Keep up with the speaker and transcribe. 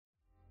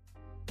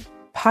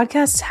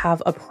Podcasts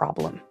have a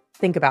problem.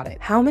 Think about it.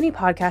 How many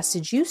podcasts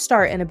did you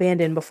start and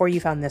abandon before you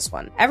found this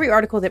one? Every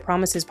article that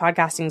promises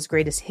podcasting's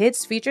greatest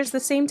hits features the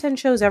same 10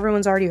 shows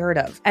everyone's already heard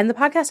of. And the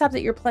podcast app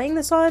that you're playing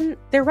this on,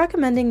 they're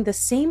recommending the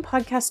same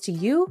podcast to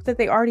you that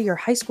they are to your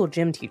high school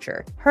gym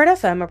teacher. Herd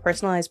FM, a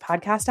personalized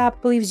podcast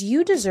app, believes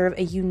you deserve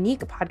a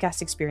unique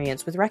podcast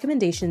experience with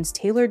recommendations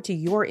tailored to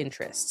your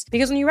interests.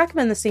 Because when you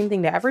recommend the same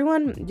thing to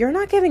everyone, you're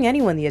not giving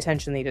anyone the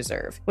attention they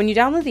deserve. When you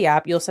download the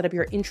app, you'll set up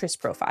your interest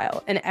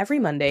profile, and every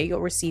Monday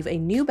you'll receive a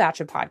new batch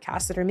of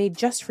podcasts that are made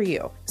just for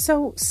you.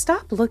 So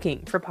stop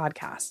looking for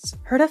podcasts.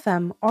 Herd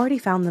FM already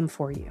found them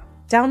for you.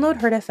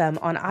 Download Herd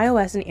FM on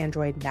iOS and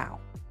Android now.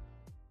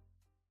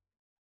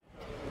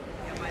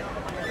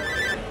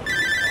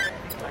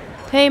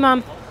 Hey,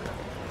 Mom.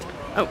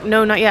 Oh,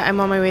 no, not yet.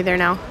 I'm on my way there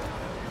now.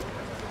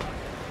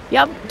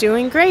 Yep,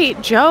 doing great.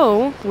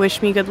 Joe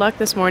wished me good luck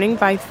this morning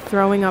by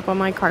throwing up on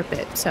my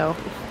carpet, so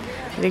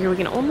I figure we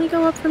can only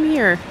go up from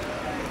here.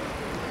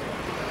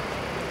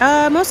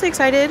 Mostly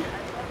excited.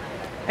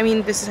 I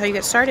mean, this is how you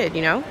get started,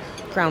 you know?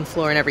 Ground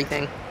floor and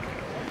everything.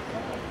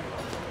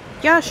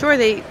 Yeah, sure,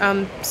 they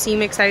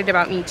seem excited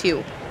about me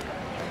too.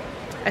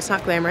 It's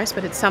not glamorous,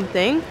 but it's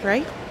something,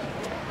 right?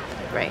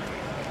 Right.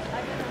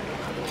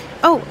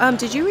 Oh,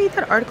 did you read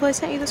that article I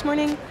sent you this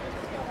morning?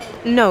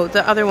 No,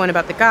 the other one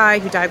about the guy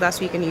who died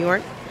last week in New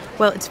York.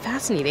 Well, it's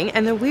fascinating,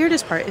 and the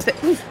weirdest part is that...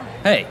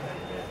 Hey,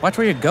 watch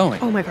where you're going.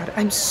 Oh my god,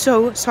 I'm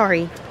so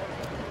sorry.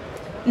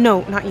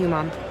 No, not you,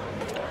 Mom.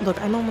 Look,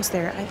 I'm almost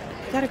there. I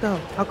gotta go.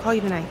 I'll call you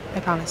tonight.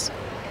 I promise.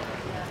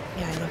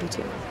 Yeah, I love you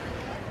too.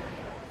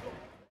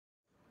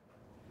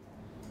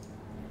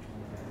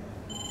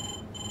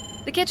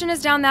 The kitchen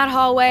is down that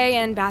hallway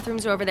and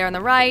bathrooms are over there on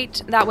the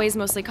right. That way's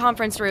mostly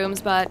conference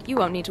rooms, but you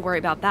won't need to worry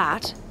about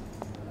that.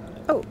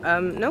 Oh,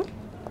 no?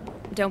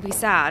 Don't be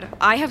sad.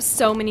 I have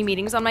so many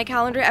meetings on my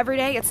calendar every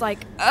day, it's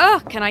like,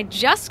 ugh, can I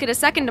just get a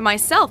second to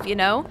myself, you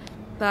know?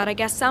 But I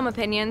guess some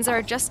opinions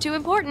are just too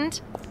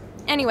important.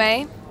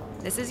 Anyway,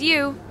 this is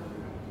you.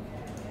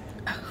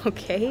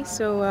 Okay,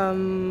 so,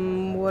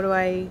 what do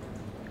I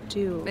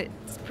do?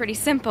 It's pretty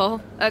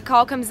simple. A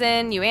call comes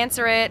in, you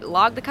answer it,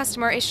 log the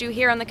customer issue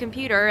here on the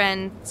computer,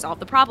 and solve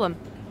the problem.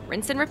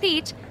 Rinse and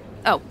repeat.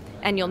 Oh,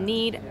 and you'll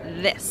need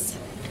this.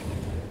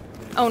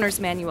 Owner's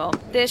Manual.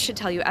 This should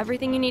tell you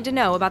everything you need to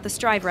know about the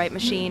StriveRite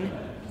machine.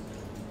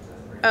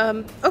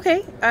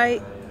 Okay.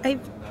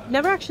 I've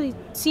never actually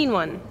seen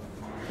one.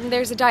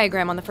 There's a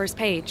diagram on the first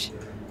page.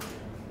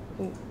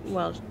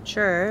 Well,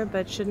 sure,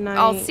 but shouldn't I...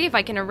 I'll see if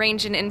I can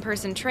arrange an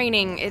in-person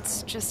training.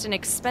 It's just an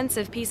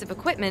expensive piece of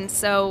equipment,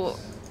 so...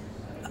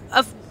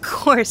 Of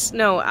course.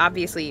 No,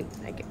 obviously.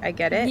 I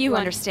get it. You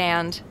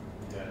understand.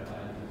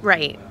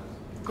 Right.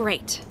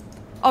 Great.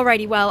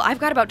 Alrighty, well, I've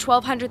got about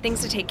 1,200 things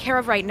to take care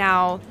of right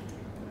now.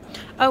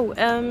 Oh,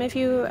 if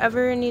you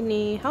ever need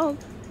any help...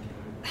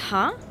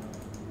 Huh?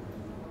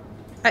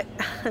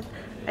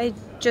 I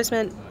just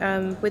meant,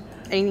 with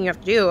anything you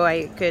have to do,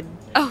 I could...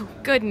 Oh,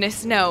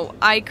 goodness, no.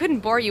 I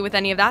couldn't bore you with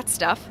any of that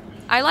stuff.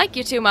 I like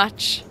you too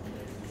much.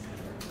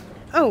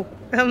 Oh,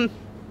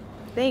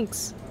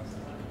 thanks.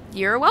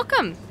 You're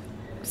welcome.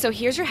 So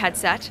here's your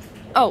headset.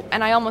 Oh,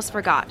 and I almost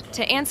forgot.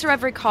 To answer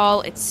every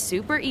call, it's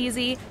super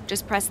easy.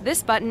 Just press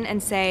this button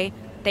and say,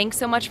 "Thanks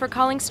so much for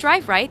calling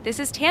StriveRite. This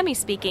is Tammy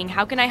speaking.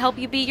 How can I help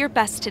you be your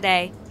best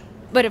today?"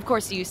 But of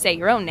course you say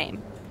your own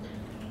name.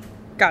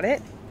 Got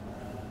it.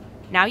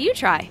 Now you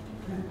try.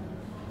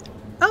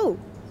 Oh,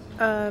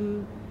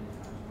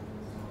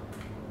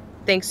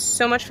 thanks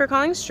so much for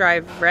calling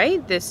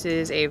StriveRite. This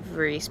is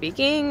Avery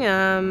speaking.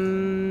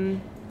 How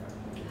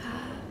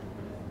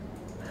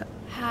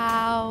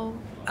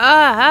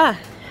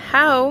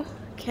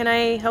can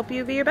I help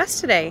you be your best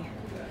today?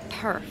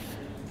 Perf.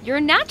 You're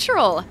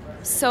natural.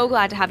 So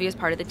glad to have you as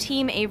part of the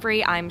team,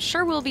 Avery. I'm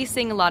sure we'll be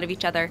seeing a lot of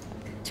each other.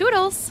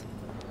 Toodles.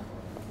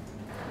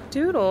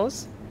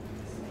 Doodles?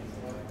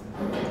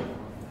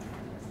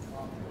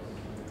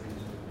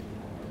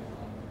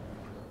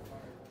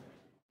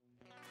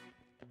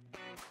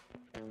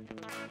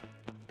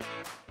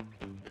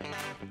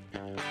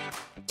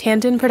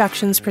 Tandon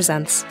Productions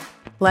presents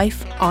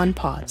Life on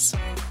Pause.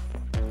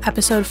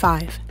 Episode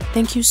 5.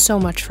 Thank you so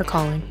much for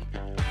calling.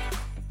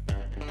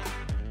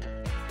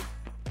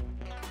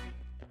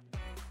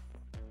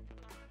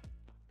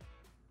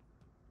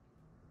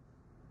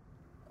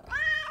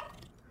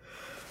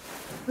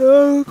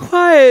 Oh,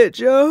 quiet,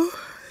 Joe.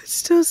 It's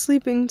still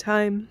sleeping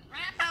time.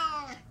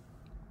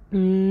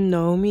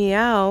 No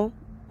meow,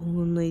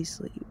 only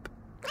sleep.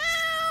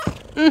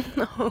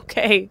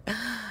 Okay,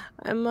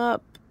 I'm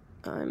up.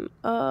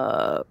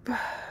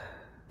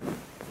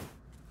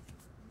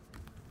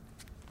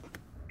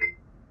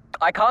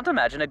 I can't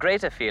imagine a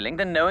greater feeling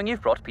than knowing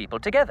you've brought people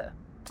together.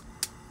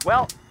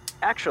 Well,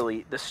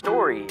 actually, the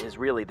story is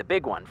really the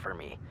big one for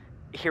me.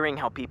 Hearing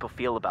how people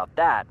feel about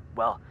that,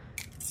 well,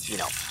 you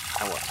know,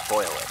 I won't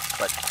spoil it,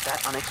 but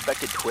that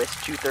unexpected twist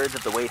 2/3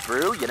 of the way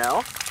through, you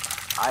know?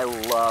 I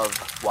love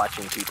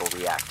watching people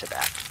react to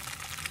that.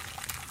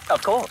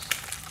 Of course.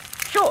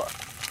 Sure.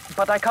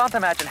 But I can't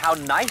imagine how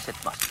nice it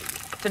must be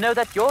to know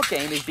that your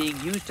game is being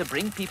used to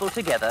bring people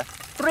together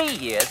 3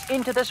 years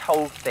into this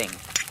whole thing.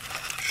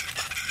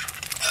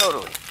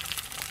 Totally.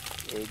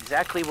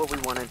 Exactly what we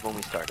wanted when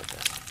we started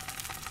this.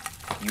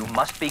 You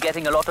must be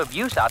getting a lot of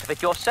use out of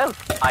it yourself,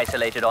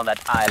 isolated on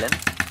that island.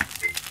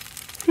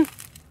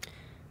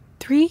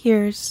 3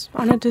 years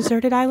on a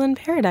deserted island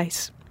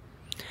paradise.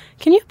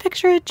 Can you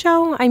picture it,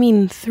 Joe? I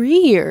mean, 3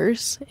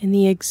 years in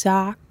the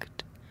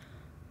exact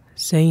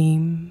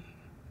same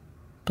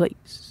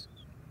place.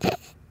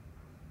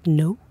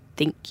 No,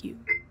 thank you.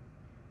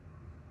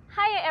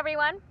 Hiya,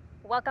 everyone.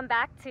 Welcome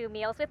back to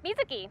Meals with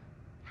Mizuki.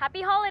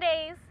 Happy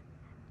holidays.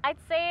 I'd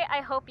say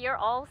I hope you're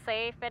all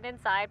safe and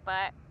inside,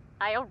 but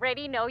I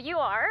already know you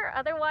are.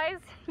 Otherwise,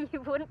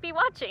 you wouldn't be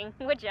watching,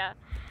 would ya?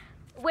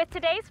 With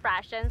today's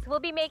rations, we'll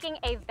be making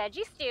a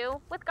veggie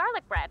stew with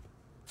garlic bread.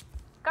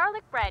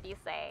 Garlic bread, you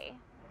say?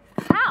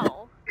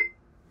 How?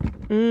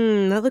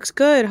 That looks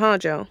good, huh,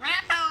 Joe?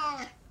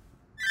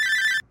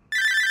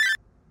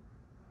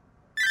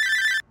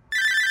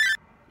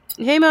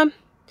 Hey, Mom.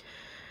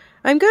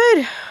 I'm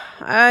good.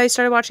 I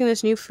started watching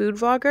this new food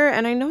vlogger,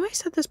 and I know I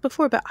said this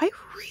before, but I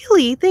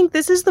really think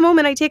this is the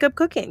moment I take up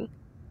cooking.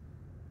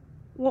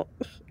 Well,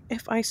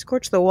 if I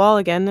scorch the wall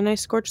again, then I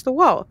scorch the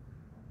wall.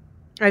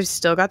 I've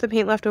still got the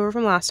paint left over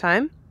from last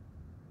time.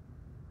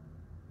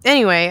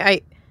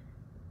 Anyway,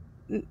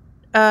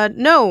 I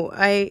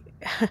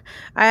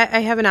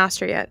haven't asked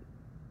her yet.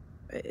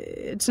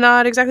 It's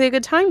not exactly a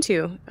good time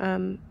to.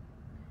 I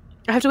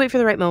have to wait for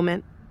the right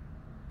moment.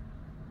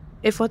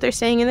 If what they're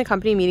saying in the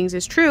company meetings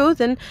is true,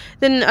 then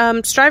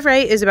Strive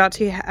Right is about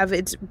to have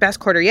its best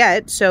quarter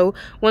yet. So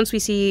once we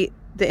see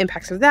the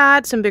impacts of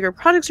that, some bigger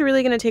products are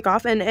really going to take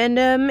off, and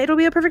it'll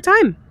be a perfect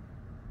time.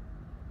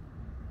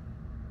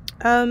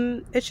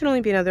 It should only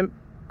be another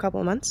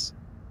couple of months.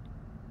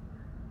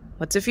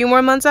 What's a few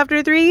more months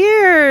after 3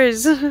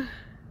 years?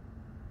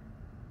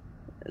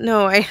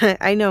 No,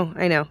 I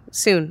know.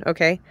 Soon,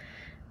 okay?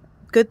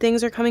 Good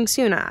things are coming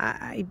soon.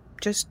 I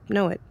just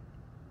know it.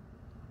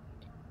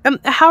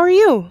 How are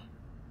you?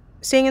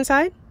 Staying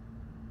inside?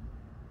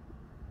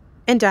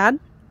 And Dad?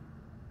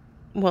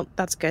 Well,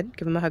 that's good.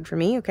 Give him a hug for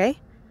me, okay?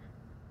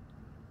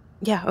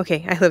 Yeah,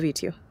 okay. I love you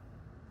too.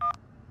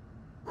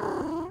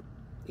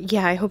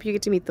 Yeah, I hope you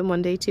get to meet them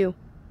one day too.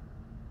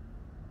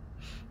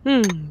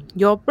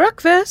 Your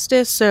breakfast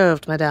is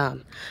served,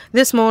 madame.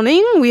 This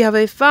morning, we have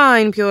a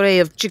fine puree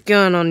of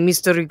chicken on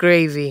mystery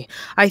gravy.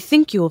 I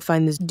think you will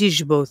find this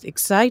dish both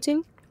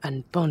exciting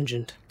and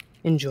pungent.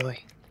 Enjoy.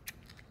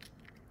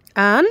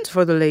 And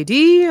for the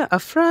lady, a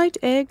fried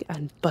egg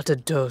and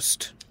buttered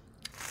toast.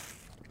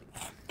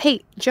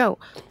 Hey, Joe,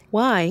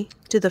 why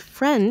do the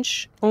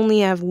French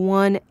only have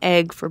 1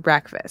 egg for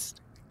breakfast?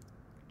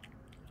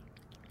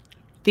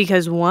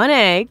 Because 1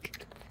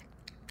 egg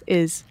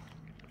is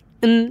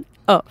enough.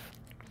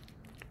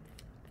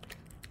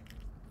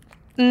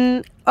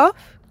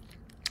 Enough?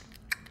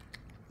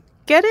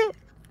 Get it?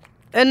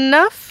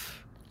 Enough?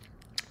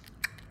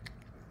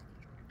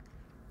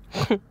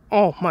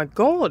 Oh my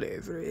God,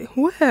 Avery,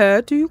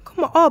 where do you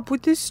come up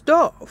with this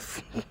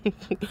stuff?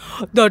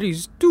 That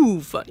is too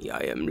funny.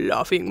 I am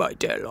laughing my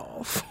tail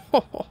off.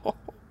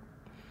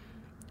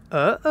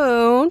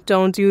 Uh-oh,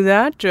 don't do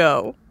that,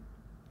 Joe.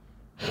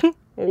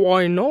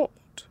 Why not?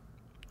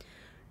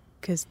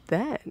 'Cause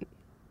then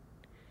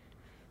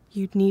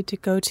you'd need to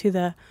go to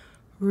the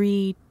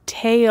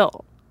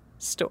retail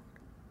store.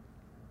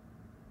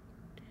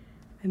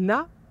 And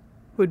that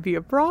would be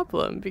a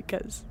problem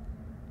because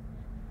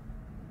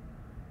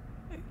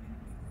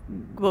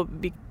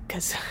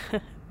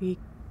we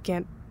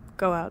can't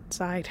go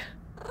outside.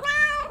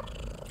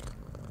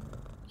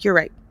 You're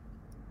right.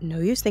 No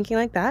use thinking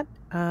like that.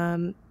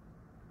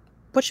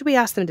 What should we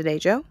ask them today,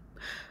 Joe?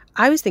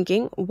 I was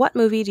thinking, what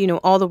movie do you know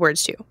all the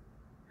words to?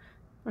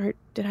 Or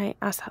did I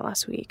ask that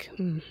last week?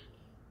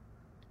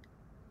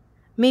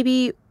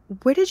 Maybe,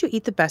 where did you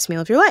eat the best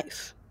meal of your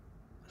life?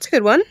 That's a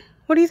good one.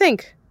 What do you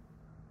think?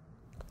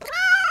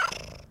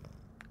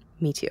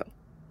 Me too.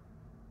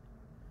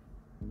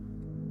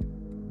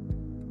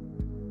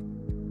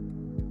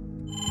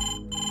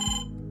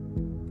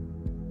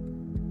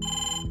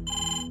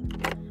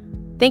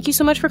 Thank you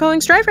so much for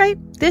calling Strive Right.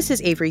 This is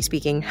Avery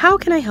speaking. How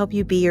can I help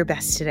you be your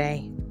best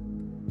today?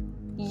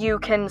 You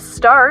can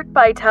start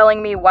by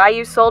telling me why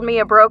you sold me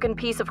a broken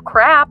piece of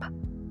crap.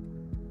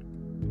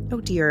 Oh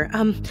dear.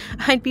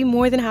 I'd be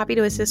more than happy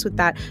to assist with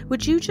that.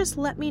 Would you just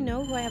let me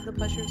know who I have the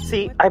pleasure of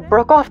See, with I today?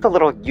 broke off the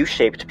little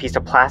U-shaped piece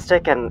of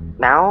plastic and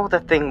now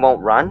the thing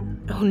won't run.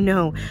 Oh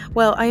no.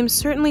 Well, I am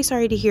certainly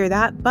sorry to hear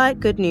that, but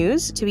good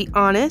news. To be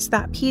honest,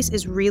 that piece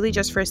is really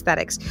just for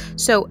aesthetics.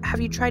 So, have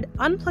you tried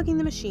unplugging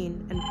the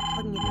machine and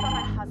plugging it in? So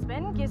my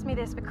husband gives me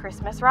this for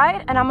Christmas,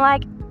 right? And I'm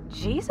like,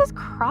 Jesus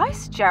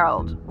Christ,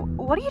 Gerald,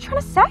 what are you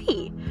trying to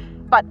say?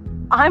 But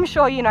I'm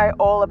sure you know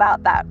all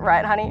about that,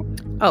 right, honey?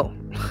 Oh,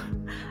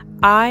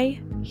 I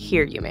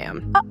hear you,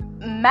 ma'am.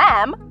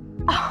 Ma'am?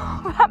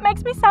 Oh, that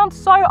makes me sound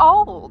so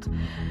old.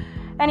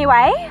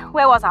 Anyway,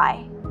 where was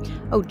I?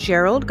 Oh,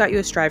 Gerald got you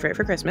a Strive Right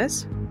for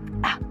Christmas.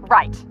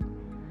 Right.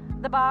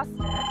 the boss.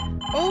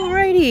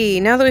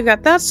 Alrighty, now that we've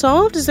got that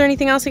solved, is there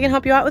anything else I can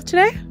help you out with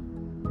today?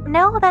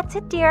 No, that's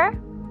it, dear.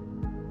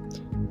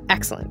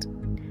 Excellent.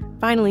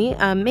 Finally,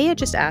 may I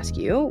just ask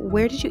you,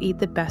 where did you eat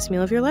the best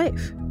meal of your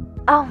life?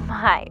 Oh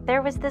my,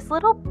 there was this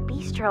little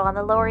bistro on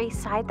the Lower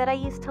East Side that I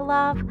used to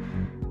love.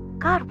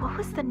 God, what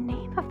was the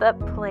name of that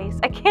place?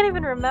 I can't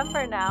even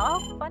remember now.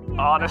 How funny is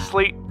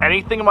Honestly,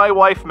 anything my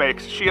wife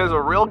makes, she has a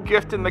real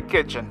gift in the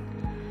kitchen.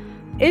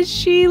 Is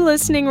she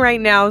listening right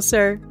now,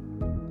 sir?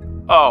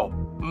 Oh,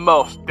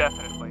 most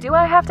definitely. Do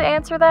I have to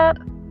answer that?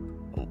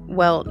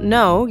 Well,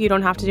 no, you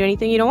don't have to do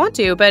anything you don't want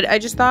to, but I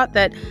just thought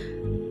that...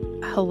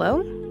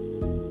 Hello?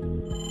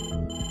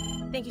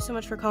 Thank you so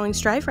much for calling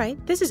Strive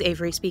Right. This is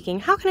Avery speaking.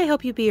 How can I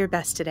help you be your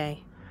best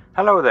today?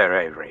 Hello there,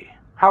 Avery.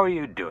 How are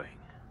you doing?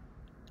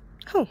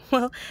 Oh,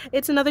 well,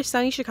 it's another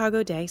sunny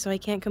Chicago day, so I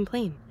can't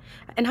complain.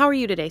 And how are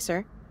you today,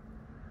 sir?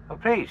 Oh,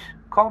 please,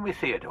 call me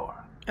Theodore.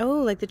 Oh,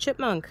 like the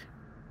chipmunk.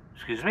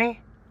 Excuse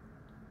me?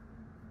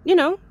 You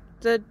know,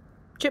 the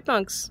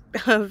chipmunks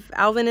of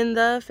Alvin and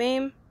the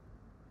Fame.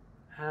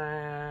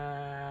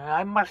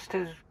 I must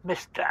have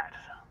missed that.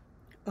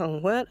 Oh,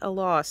 what a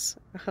loss.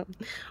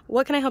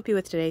 What can I help you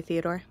with today,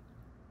 Theodore?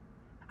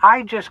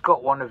 I just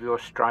got one of your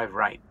Strive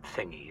Right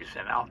thingies,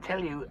 and I'll tell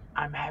you,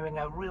 I'm having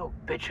a real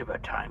bitch of a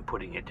time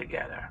putting it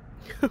together.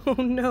 Oh,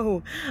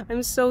 no.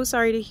 I'm so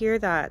sorry to hear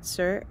that,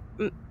 sir.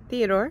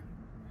 Theodore?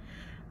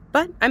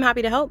 But I'm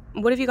happy to help.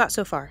 What have you got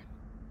so far?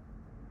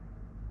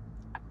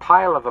 A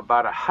pile of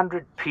about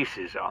 100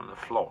 pieces on the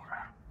floor.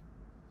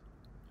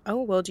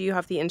 Oh, well, do you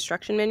have the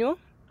instruction manual?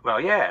 Well,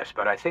 yes,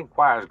 but I think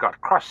wires got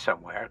crossed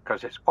somewhere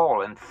because it's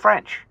all in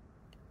French.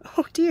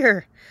 Oh,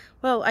 dear.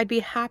 Well, I'd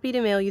be happy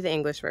to mail you the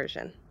English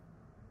version.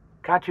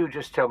 Can't you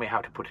just tell me how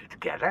to put it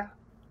together?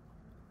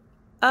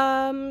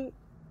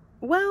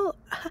 Well,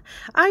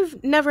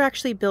 I've never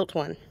actually built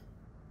one.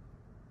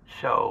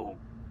 So,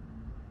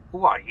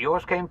 what,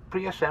 yours came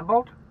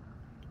pre-assembled?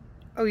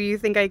 Oh, you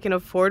think I can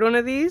afford one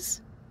of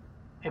these?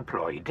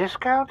 Employee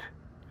discount?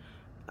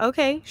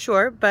 Okay,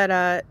 sure, but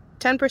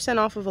 10%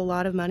 off of a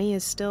lot of money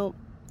is still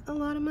a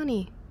lot of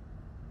money.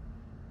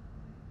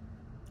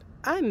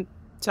 I'm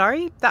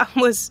sorry, that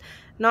was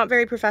not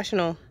very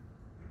professional.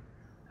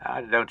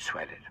 Don't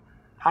sweat it.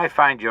 I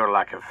find your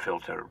lack of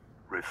filter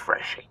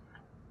refreshing.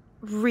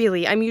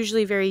 Really, I'm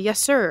usually very, yes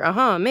sir,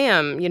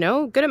 ma'am,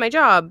 good at my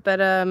job, but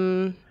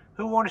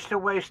Who wants to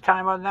waste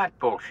time on that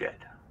bullshit?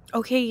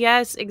 Okay,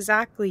 yes,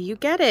 exactly, you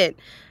get it.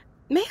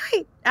 May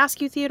I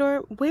ask you, Theodore,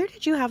 where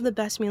did you have the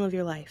best meal of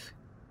your life?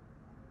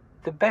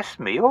 The best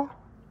meal?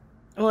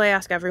 Well, I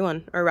ask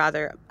everyone, or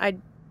rather, I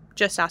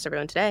just asked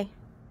everyone today.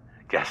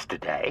 Just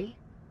today?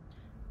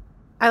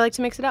 I like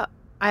to mix it up.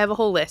 I have a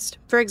whole list.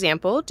 For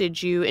example,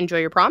 did you enjoy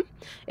your prom?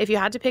 If you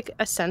had to pick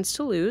a sense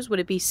to lose, would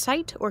it be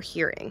sight or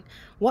hearing?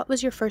 What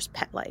was your first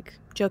pet like?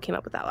 Joe came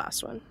up with that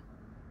last one.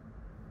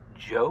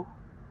 Joe?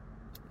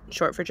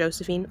 Short for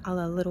Josephine, a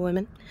la Little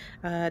Women.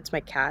 It's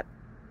my cat.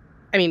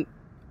 I mean,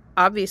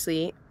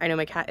 obviously, I know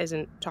my cat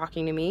isn't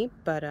talking to me,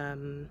 but,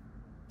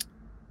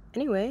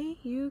 anyway,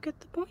 you get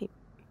the point.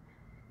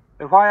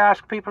 But why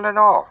ask people at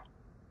all?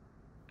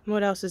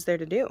 What else is there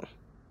to do?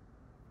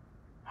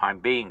 I'm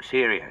being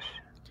serious.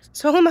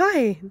 So am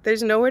I.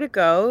 There's nowhere to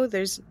go.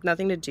 There's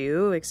nothing to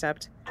do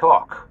except...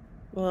 Talk.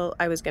 Well,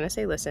 I was gonna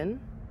say listen.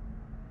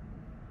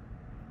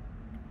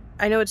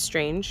 I know it's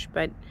strange,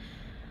 but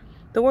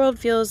the world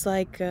feels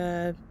like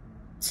a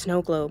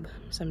snow globe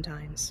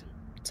sometimes.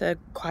 It's a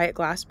quiet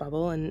glass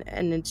bubble, and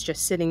it's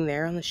just sitting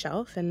there on the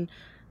shelf, and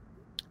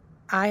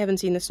I haven't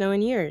seen the snow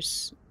in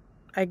years.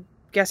 I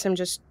guess I'm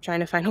just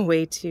trying to find a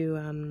way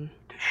to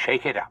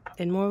shake it up.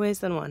 In more ways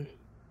than one.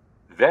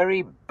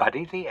 Very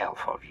Buddy the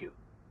Elf of you.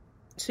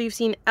 So you've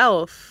seen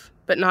Elf,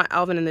 but not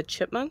Alvin and the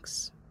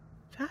Chipmunks?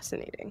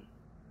 Fascinating.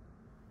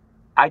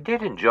 I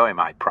did enjoy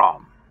my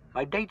prom.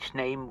 My date's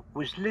name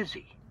was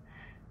Lizzie.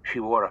 She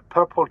wore a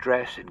purple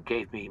dress and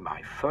gave me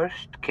my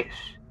first kiss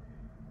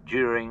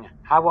during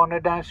I Wanna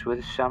Dance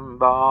with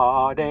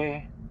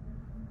Somebody.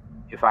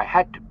 If I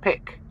had to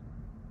pick,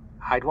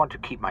 I'd want to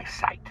keep my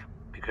sight,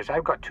 because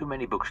I've got too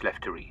many books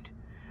left to read.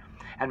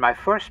 And my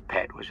first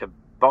pet was a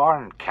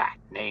barn cat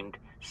named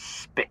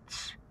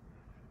Spitz.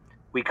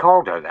 We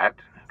called her that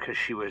because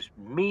she was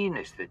mean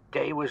as the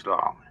day was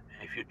long.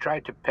 If you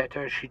tried to pet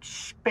her, she'd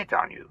spit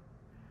on you.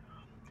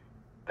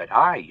 But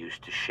I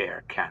used to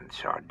share canned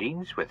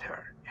sardines with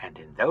her, and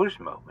in those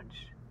moments,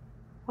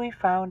 we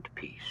found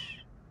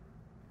peace.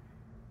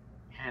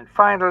 And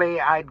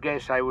finally, I'd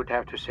guess I would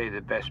have to say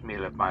the best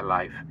meal of my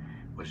life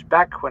was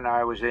back when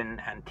I was in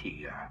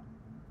Antigua.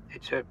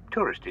 It's a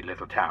touristy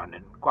little town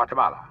in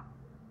Guatemala.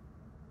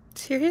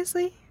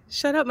 Seriously?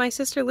 Shut up, my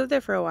sister lived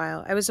there for a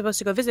while. I was supposed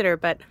to go visit her,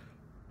 but,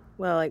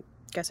 well, I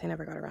guess I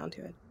never got around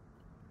to it.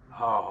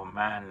 Oh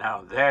man,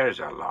 now there's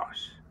a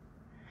loss.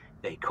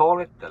 They call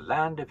it the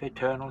land of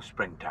eternal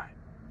springtime.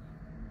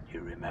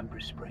 You remember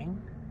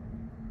spring?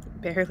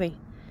 Barely.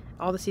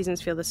 All the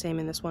seasons feel the same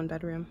in this one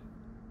bedroom.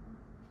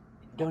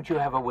 Don't you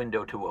have a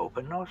window to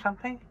open or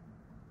something?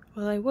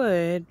 Well, I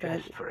would,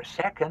 but... Just for a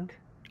second.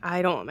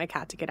 I don't want my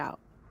cat to get out.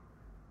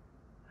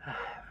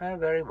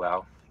 Very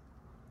well.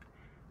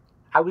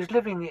 I was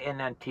living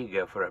in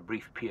Antigua for a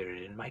brief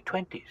period in my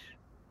 20s.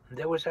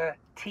 There was a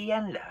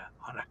tienda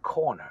on a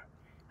corner,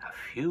 a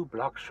few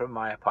blocks from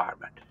my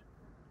apartment.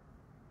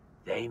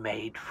 They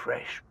made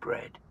fresh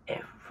bread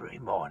every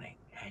morning,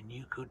 and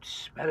you could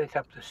smell it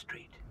up the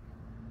street.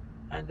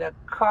 And the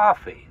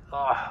coffee,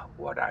 oh,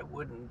 what I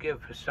wouldn't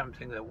give for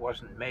something that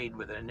wasn't made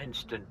with an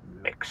instant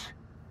mix.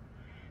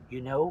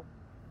 You know,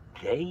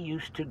 they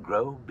used to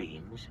grow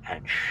beans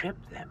and ship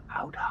them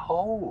out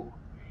whole.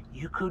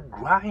 You could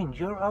grind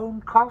your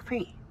own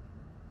coffee.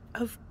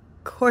 Of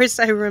course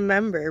I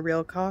remember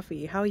real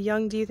coffee. How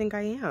young do you think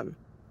I am?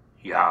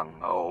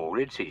 Young, old,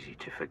 it's easy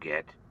to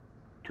forget.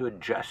 To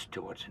adjust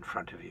to what's in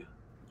front of you.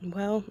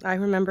 Well, I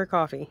remember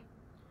coffee.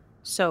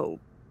 So,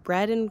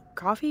 bread and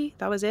coffee?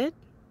 That was it?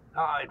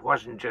 Oh, it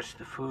wasn't just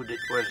the food, it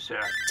was,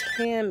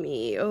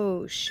 Tammy.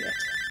 Oh, shit.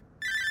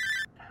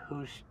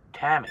 Who's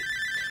Tammy?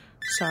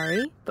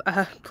 Sorry.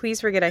 Please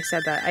forget I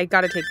said that. I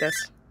gotta take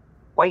this.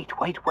 Wait,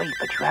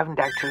 but you haven't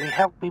actually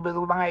helped me with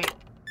my...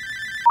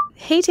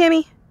 Hey,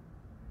 Tammy.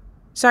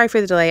 Sorry for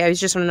the delay. I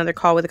was just on another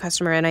call with a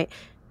customer and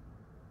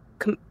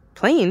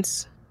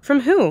Complaints?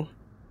 From who?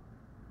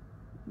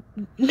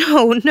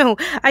 No.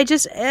 I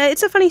just...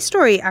 it's a funny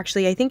story,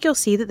 actually. I think you'll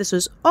see that this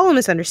was all a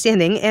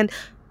misunderstanding and...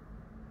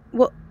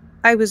 Well,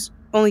 I was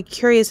only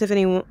curious if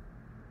anyone...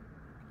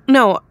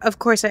 No, of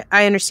course,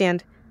 I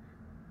understand.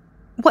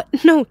 What?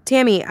 No,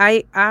 Tammy,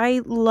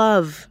 I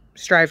love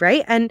Strive,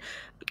 right? And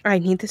I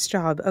need this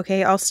job,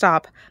 okay? I'll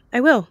stop.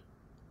 I will.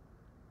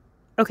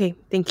 Okay,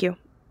 thank you.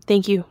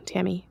 Thank you,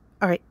 Tammy.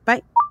 All right,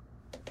 bye.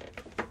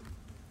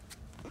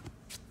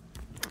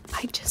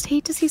 I just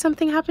hate to see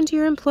something happen to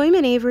your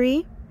employment,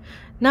 Avery.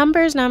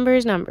 Numbers.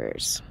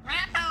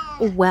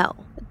 Well,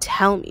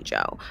 tell me,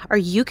 Joe, are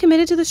you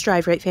committed to the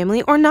Strive Right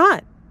family or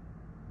not?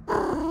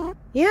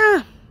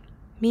 Yeah,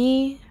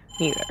 me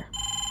neither.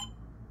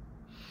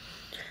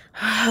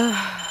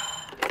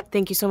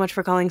 Thank you so much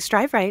for calling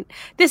Strive Right.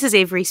 This is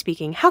Avery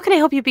speaking. How can I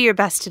help you be your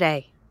best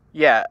today?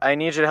 Yeah, I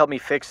need you to help me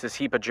fix this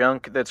heap of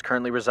junk that's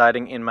currently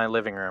residing in my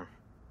living room.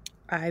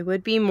 I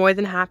would be more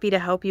than happy to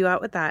help you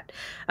out with that.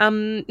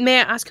 May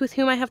I ask with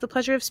whom I have the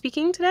pleasure of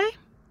speaking today?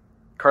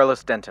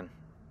 Carlos Denton.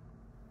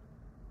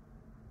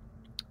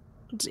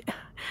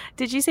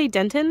 Did you say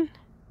Denton?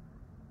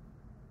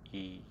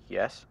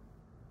 Yes?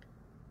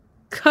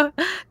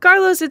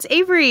 Carlos, it's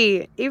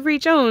Avery. Avery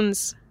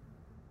Jones.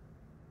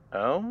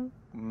 Oh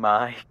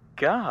my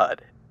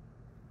god.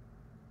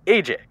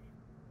 AJ.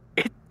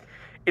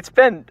 It's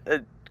been...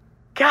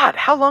 God,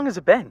 how long has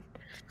it been?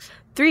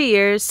 3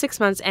 years, 6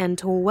 months, and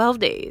 12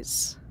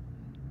 days.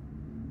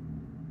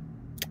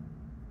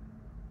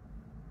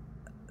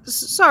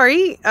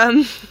 Sorry,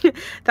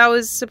 that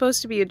was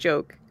supposed to be a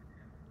joke.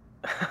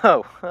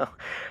 Oh,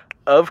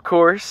 of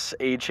course,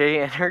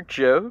 AJ and her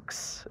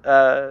jokes.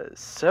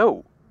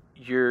 So,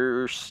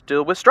 you're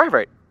still with Strive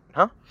Right,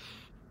 huh?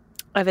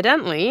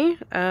 Evidently.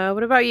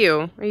 What about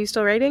you? Are you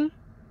still writing?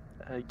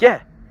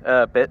 Yeah,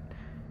 a bit.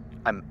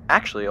 I'm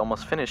actually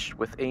almost finished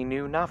with a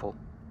new novel.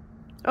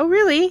 Oh,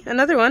 really?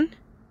 Another one?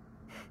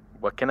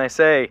 What can I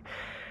say?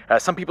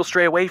 Some people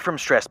stray away from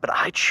stress, but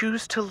I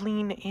choose to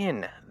lean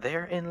in.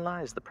 Therein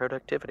lies the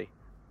productivity.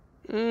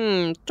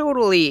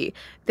 Totally.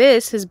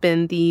 This has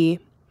been the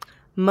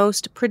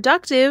most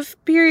productive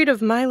period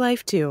of my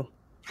life, too.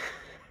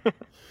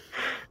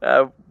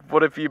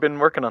 What have you been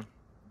working on?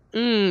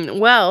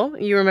 Well,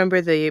 you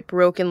remember the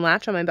broken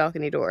latch on my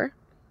balcony door?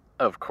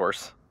 Of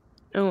course.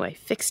 Oh, I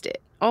fixed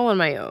it. All on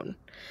my own.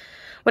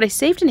 What I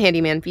saved in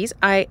handyman fees,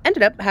 I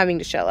ended up having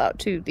to shell out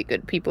to the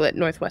good people at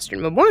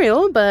Northwestern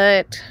Memorial,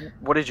 but...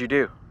 What did you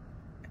do?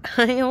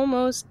 I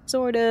almost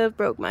sort of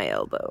broke my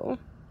elbow.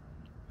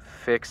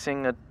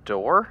 Fixing a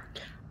door?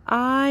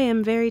 I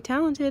am very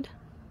talented.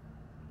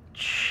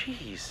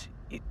 Jeez.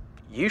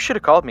 You should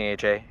have called me,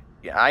 AJ.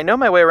 I know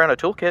my way around a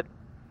toolkit.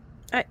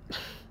 I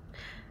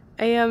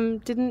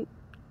didn't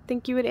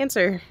think you would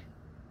answer.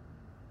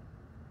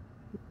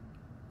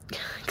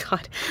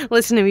 God,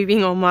 listen to me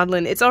being all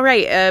maudlin. It's all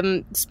right.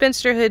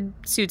 Spinsterhood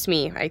suits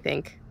me, I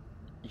think.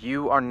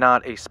 You are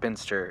not a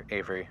spinster,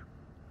 Avery.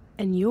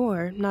 And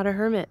you're not a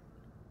hermit.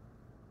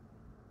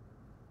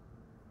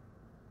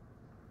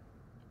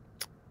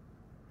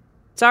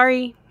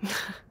 Sorry.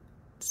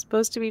 It's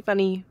supposed to be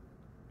funny.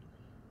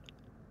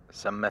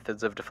 Some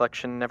methods of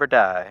deflection never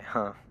die,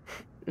 huh?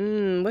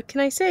 What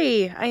can I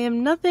say? I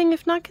am nothing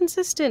if not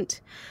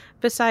consistent.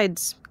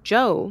 Besides,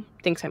 Joe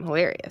thinks I'm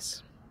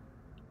hilarious.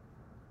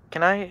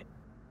 Can I,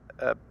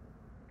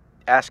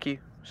 ask you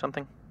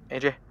something,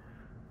 AJ?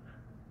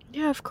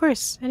 Yeah, of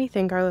course.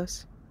 Anything,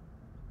 Carlos.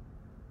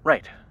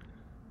 Right.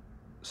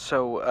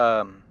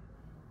 So,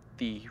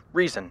 the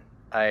reason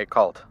I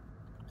called.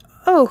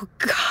 Oh,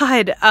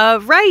 God.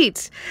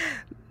 Right.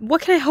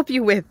 What can I help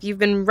you with? You've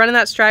been running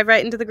that Strive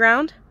Right into the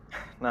ground?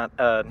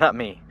 Not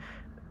me.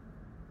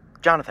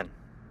 Jonathan.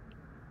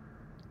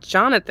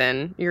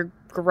 Jonathan? Your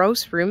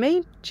gross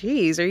roommate?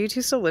 Jeez, are you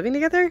two still living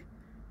together?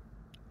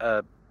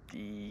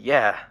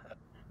 Yeah.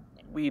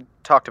 We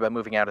talked about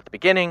moving out at the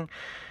beginning,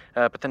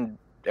 but then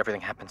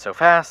everything happened so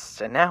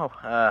fast, and now,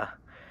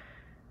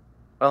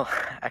 well,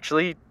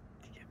 actually,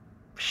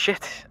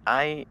 shit,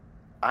 I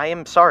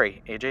am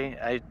sorry,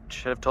 AJ. I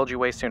should have told you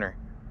way sooner.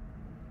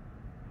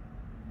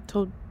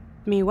 Told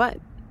me what?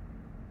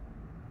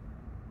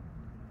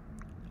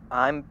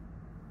 I'm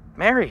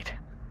married.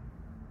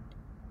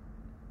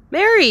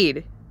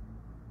 Married?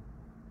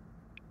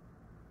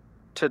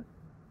 To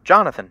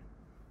Jonathan.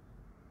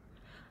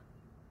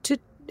 To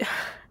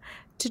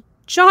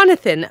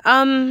Jonathan,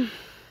 I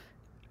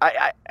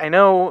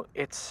know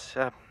it's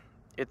a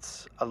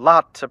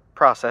lot to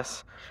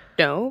process.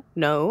 No.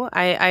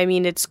 I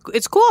mean, it's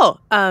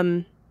cool.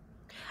 I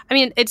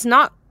mean, it's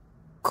not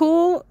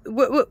cool.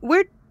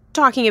 We're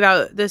talking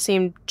about the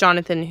same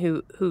Jonathan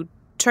who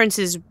turns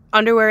his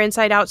underwear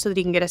inside out so that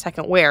he can get a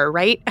second wear,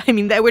 right? I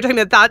mean, we're talking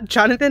about that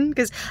Jonathan,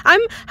 because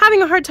I'm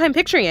having a hard time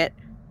picturing it.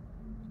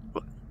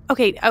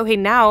 Okay.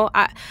 Now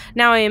I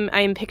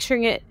am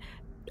picturing it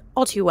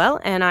all too well,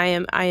 and I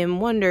am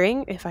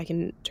wondering if I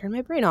can turn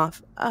my brain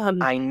off.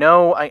 I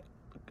know,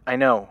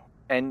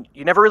 and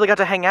you never really got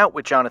to hang out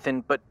with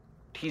Jonathan, but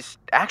he's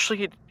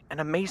actually an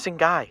amazing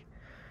guy.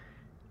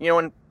 You know,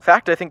 in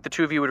fact, I think the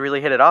two of you would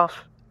really hit it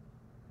off.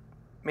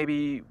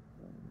 Maybe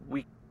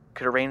we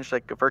could arrange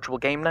like a virtual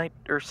game night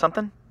or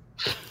something?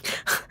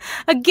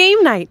 A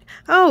game night?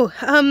 Oh,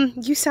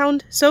 you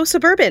sound so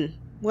suburban.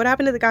 What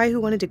happened to the guy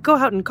who wanted to go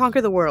out and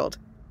conquer the world?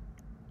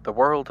 The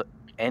world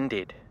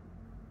ended,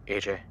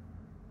 AJ.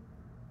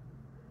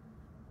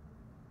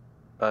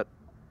 But,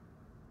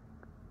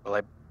 well,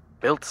 I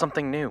built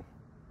something new.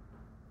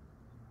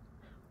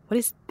 What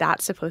is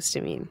that supposed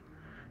to mean?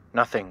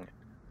 Nothing.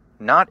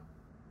 Not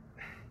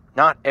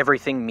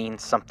everything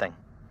means something.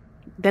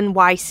 Then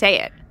why say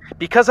it?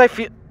 Because I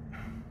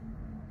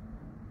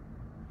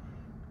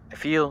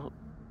feel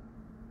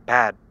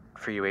bad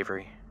for you,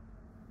 Avery.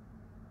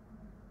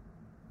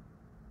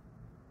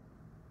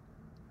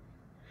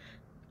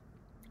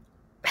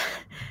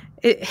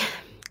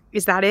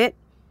 Is that it?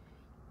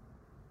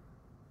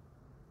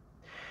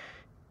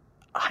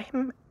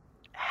 I'm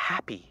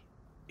happy,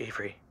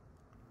 Avery.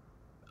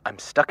 I'm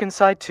stuck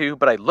inside too,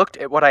 but I looked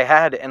at what I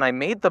had and I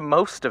made the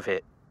most of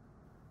it.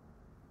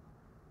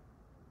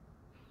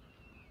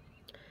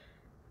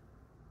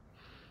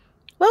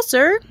 Well,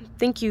 sir,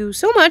 thank you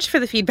so much for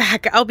the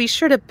feedback. I'll be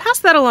sure to pass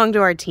that along to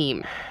our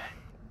team.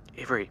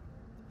 Avery,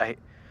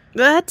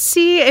 Let's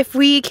see if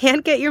we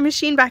can't get your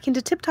machine back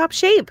into tip-top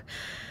shape.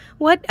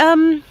 What,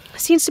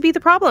 seems to be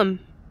the problem?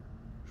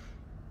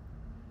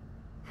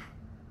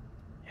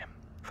 Yeah,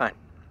 fine.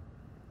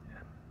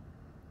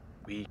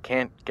 We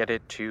can't get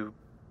it to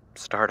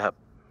start up.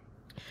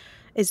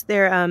 Is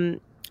there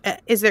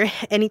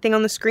anything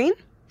on the screen?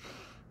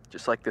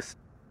 Just like this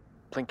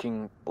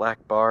blinking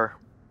black bar.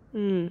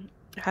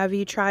 Have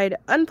you tried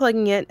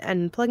unplugging it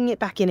and plugging it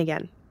back in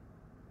again?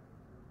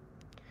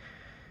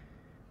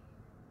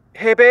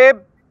 Hey, babe.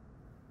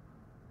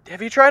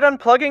 Have you tried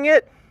unplugging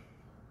it?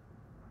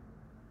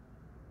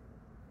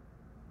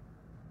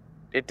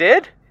 It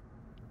did?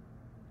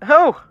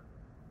 Oh,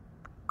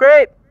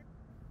 great.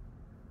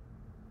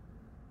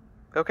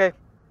 Okay.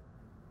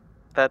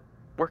 That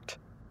worked.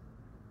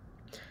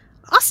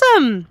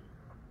 Awesome!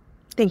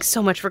 Thanks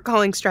so much for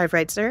calling Strive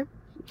Right, sir.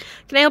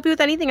 Can I help you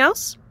with anything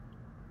else?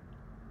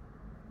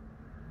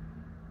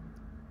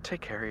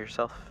 Take care of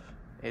yourself,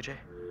 AJ.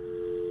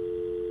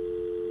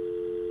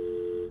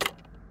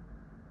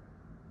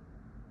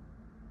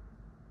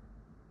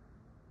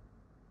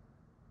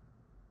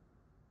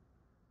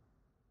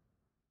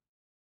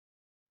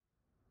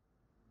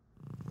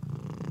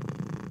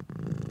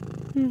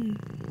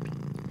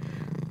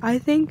 I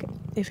think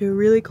if you're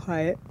really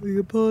quiet, we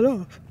could pull it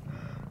off.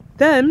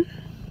 Then,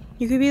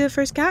 you could be the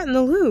first cat in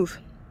the Louvre.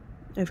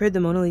 I've heard the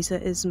Mona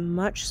Lisa is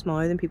much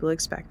smaller than people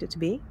expect it to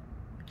be.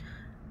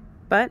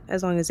 But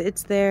as long as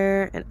it's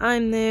there, and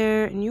I'm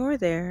there, and you're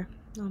there,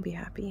 I'll be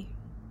happy.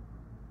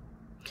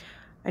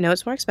 I know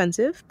it's more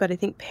expensive, but I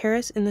think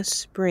Paris in the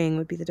spring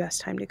would be the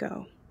best time to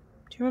go.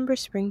 Do you remember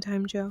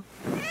springtime, Joe?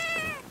 I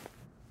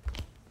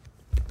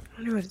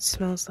wonder what it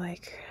smells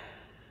like.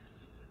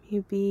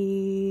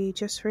 Maybe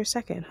just for a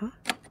second, huh?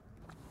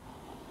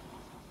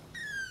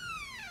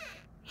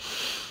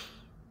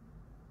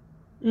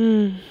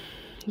 Do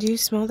you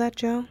smell that,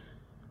 Joe?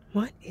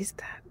 What is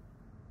that?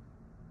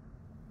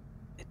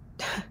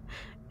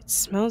 It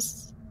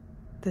smells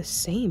the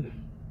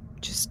same,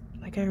 just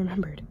like I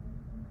remembered.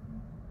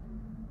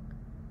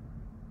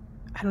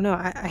 I don't know,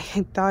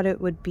 I thought it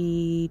would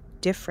be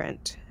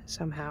different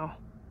somehow.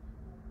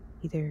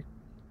 Either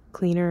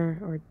cleaner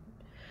or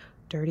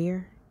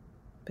dirtier,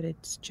 but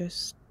it's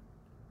just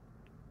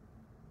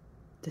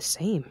the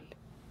same.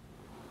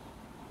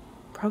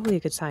 Probably a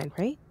good sign,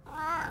 right?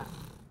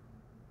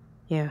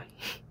 Yeah.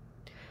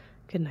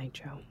 Good night,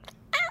 Joe.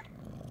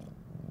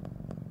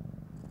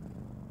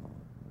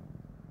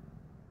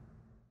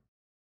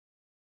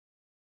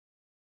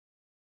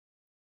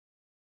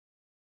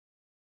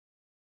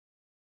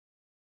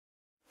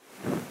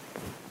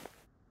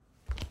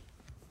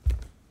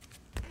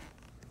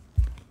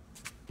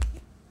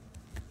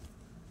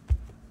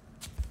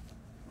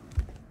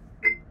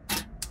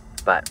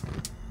 But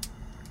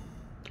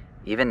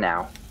even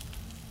now,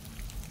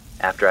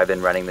 after I've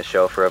been running the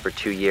show for over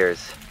 2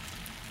 years,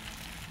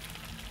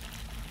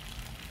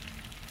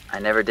 I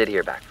never did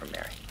hear back from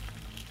Mary.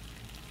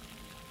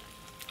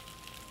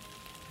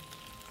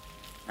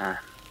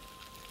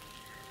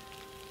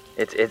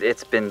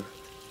 It's been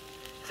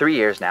 3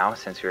 years now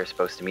since we were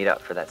supposed to meet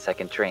up for that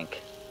second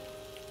drink.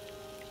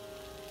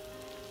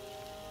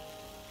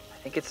 I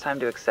think it's time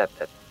to accept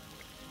that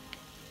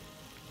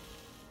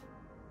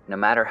no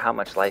matter how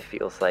much life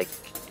feels like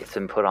it's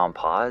been put on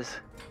pause,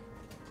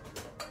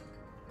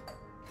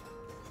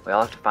 we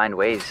all have to find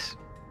ways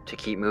to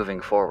keep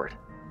moving forward.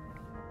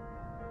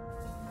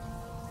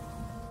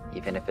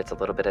 Even if it's a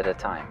little bit at a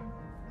time.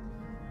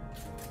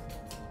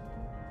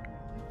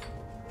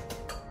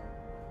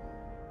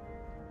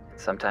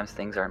 Sometimes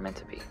things aren't meant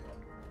to be.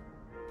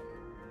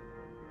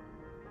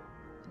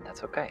 And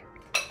that's okay.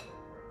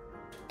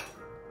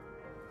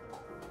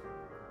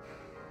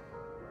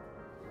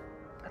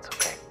 That's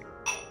okay.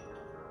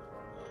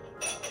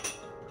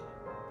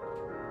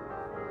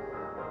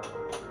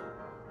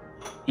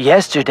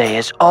 Yesterday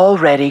is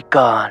already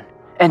gone,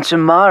 and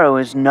tomorrow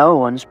is no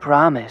one's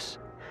promise.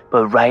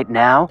 But right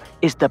now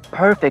is the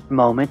perfect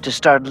moment to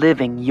start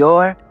living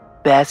your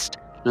best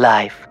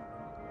life.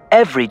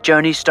 Every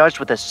journey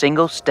starts with a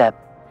single step,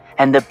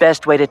 and the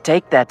best way to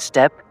take that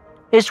step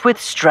is with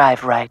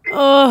Strive Right.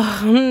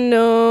 Oh,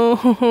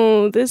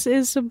 no. This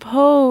is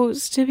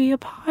supposed to be a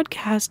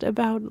podcast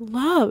about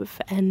love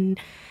and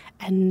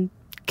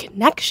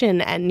connection,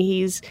 and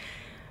he's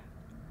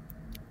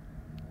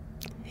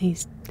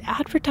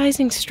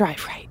advertising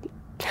Strive Right.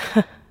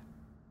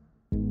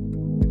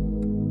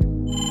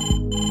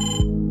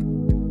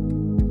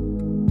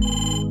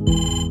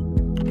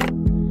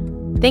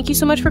 Thank you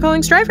so much for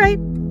calling Strive Right.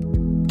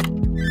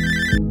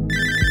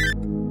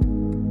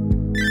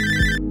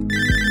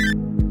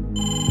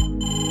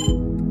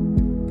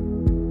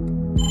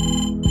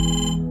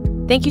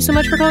 Thank you so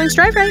much for calling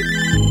Strive Right.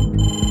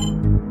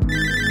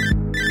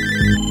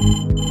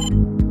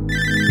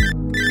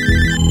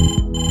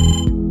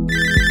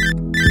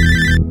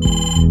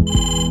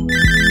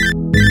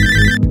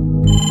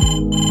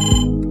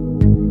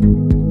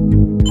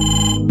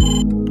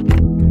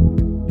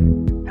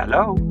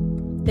 Hello?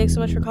 Thanks so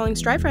much for calling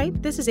Strive Right.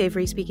 This is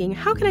Avery speaking.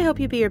 How can I help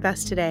you be your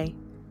best today?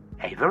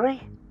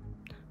 Avery?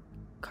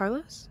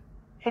 Carlos?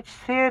 It's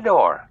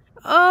Theodore.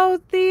 Oh,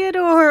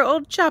 Theodore,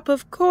 old chap,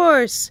 of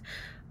course.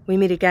 We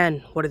meet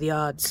again. What are the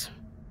odds?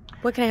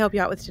 What can I help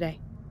you out with today?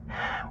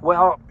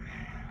 Well,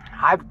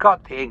 I've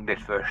got the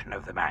English version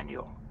of the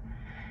manual,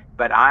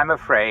 but I'm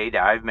afraid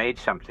I've made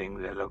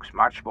something that looks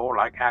much more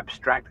like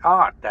abstract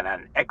art than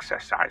an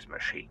exercise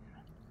machine.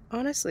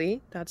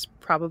 Honestly, that's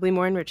probably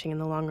more enriching in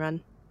the long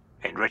run.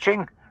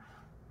 Enriching?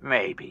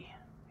 Maybe.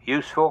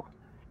 Useful?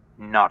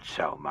 Not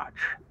so much.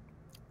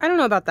 I don't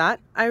know about that.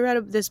 I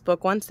read this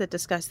book once that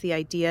discussed the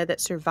idea that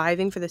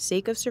surviving for the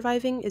sake of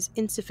surviving is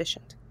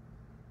insufficient.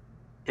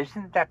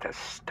 Isn't that a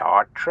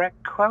Star Trek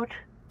quote?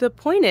 The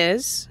point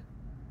is,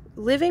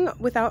 living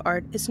without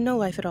art is no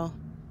life at all.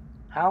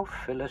 How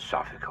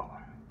philosophical.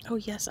 Oh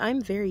yes,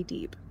 I'm very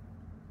deep.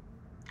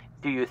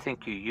 Do you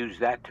think you use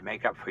that to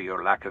make up for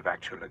your lack of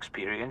actual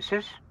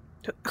experiences?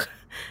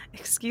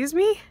 Excuse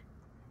me?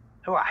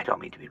 Oh, I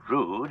don't mean to be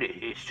rude.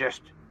 It's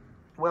just,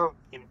 well,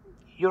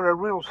 you're a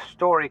real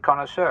story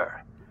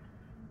connoisseur.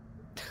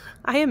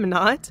 I am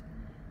not.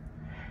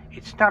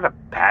 It's not a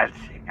bad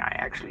thing. I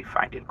actually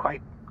find it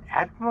quite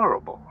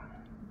admirable.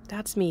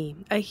 That's me,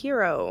 a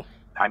hero.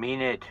 I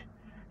mean it.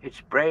 It's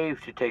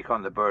brave to take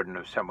on the burden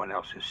of someone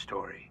else's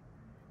story.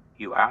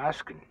 You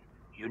ask and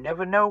you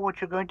never know what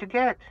you're going to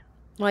get.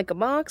 Like a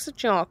box of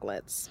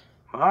chocolates.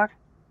 What?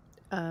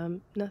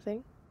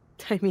 Nothing.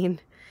 I mean,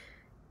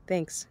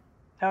 thanks.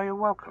 Oh, you're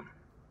welcome.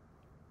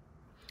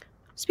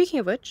 Speaking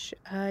of which,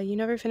 you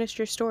never finished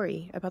your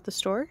story about the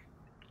store?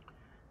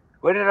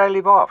 Where did I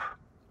leave off?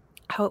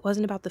 How it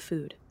wasn't about the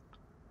food.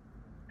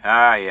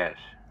 Ah, yes.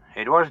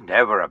 It wasn't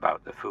ever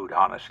about the food,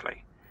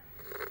 honestly.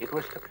 It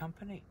was the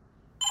company.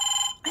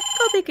 I think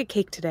I'll bake a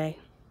cake today.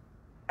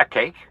 A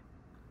cake?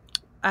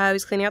 I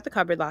was cleaning out the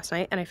cupboard last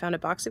night, and I found a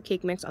box of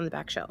cake mix on the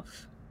back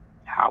shelf.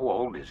 How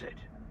old is it?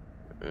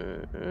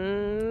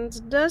 It's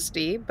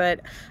dusty, but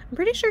I'm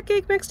pretty sure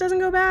cake mix doesn't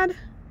go bad.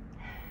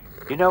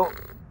 You know,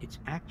 it's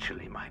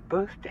actually my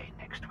birthday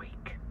next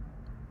week.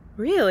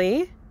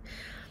 Really?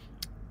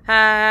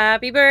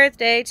 Happy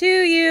birthday to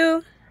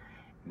you.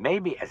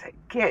 Maybe as a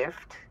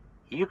gift,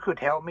 you could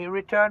help me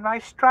return my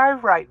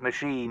Strive Right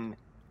machine.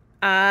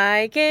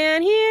 I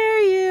can hear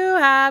you.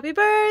 Happy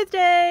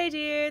birthday,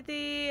 dear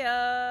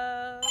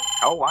Theo.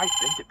 Oh, I've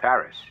been to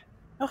Paris.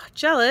 Oh,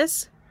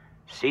 jealous.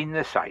 Seen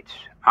the sights.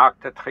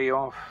 Arc de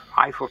Triomphe,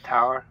 Eiffel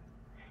Tower,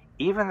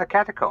 even the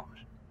catacombs.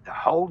 The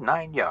whole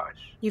 9 yards.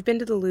 You've been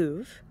to the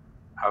Louvre?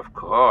 Of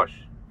course.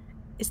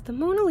 Is the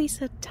Mona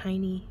Lisa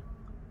tiny?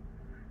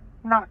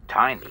 Not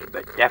tiny,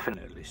 but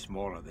definitely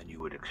smaller than you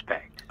would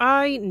expect.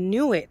 I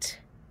knew it.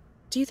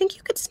 Do you think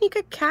you could sneak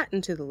a cat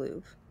into the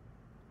Louvre?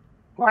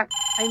 What?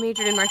 I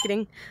majored in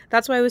marketing.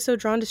 That's why I was so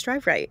drawn to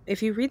Strive Right.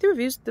 If you read the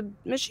reviews, the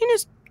machine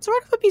is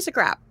sort of a piece of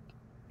crap.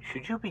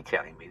 Should you be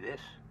telling me this?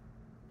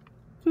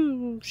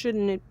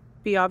 Shouldn't it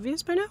be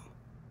obvious by now?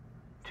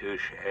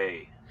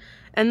 Touché.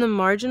 And the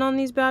margin on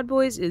these bad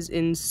boys is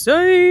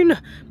insane.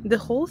 The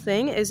whole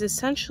thing is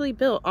essentially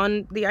built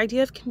on the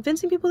idea of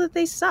convincing people that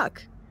they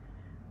suck.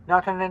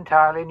 Not an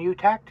entirely new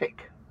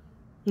tactic.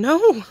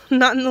 No,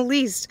 not in the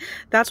least.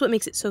 That's what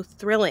makes it so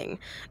thrilling.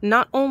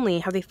 Not only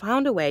have they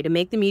found a way to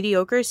make the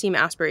mediocre seem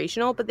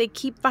aspirational, but they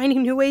keep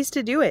finding new ways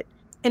to do it.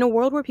 In a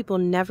world where people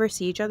never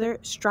see each other,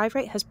 Strive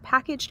Right has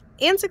packaged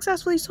and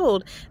successfully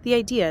sold the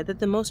idea that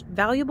the most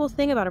valuable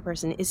thing about a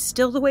person is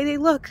still the way they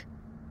look.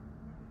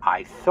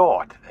 I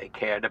thought they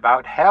cared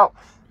about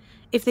health.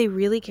 If they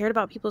really cared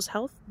about people's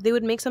health, they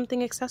would make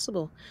something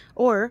accessible,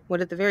 or,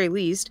 would at the very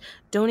least,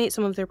 donate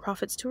some of their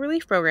profits to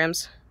relief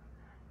programs.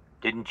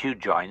 Didn't you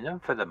join them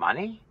for the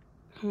money?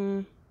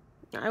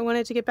 I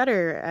wanted to get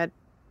better at,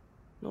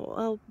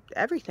 well,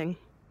 everything.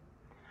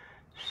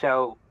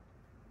 So,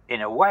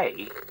 in a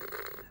way,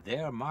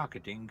 their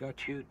marketing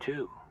got you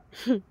too.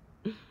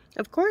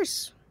 Of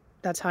course.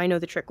 That's how I know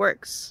the trick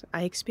works.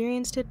 I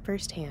experienced it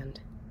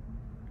firsthand.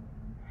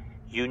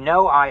 You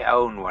know I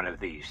own one of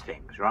these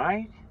things,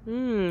 right?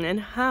 And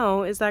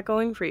how is that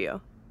going for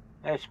you?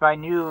 It's my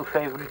new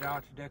favorite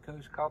Art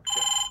Deco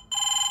sculpture.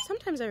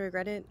 Sometimes I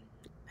regret it.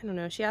 I don't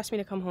know, she asked me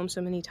to come home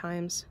so many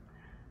times.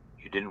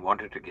 You didn't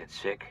want her to get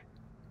sick?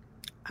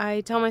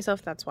 I tell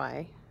myself that's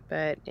why,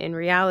 but in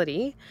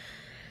reality,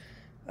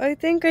 I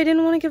think I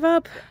didn't want to give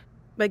up.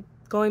 Like,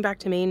 going back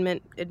to Maine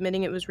meant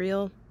admitting it was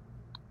real.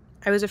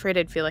 I was afraid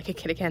I'd feel like a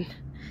kid again.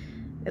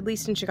 At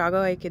least in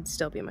Chicago, I could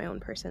still be my own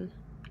person.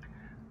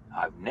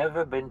 I've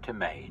never been to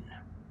Maine.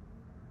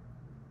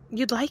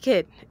 You'd like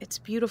it. It's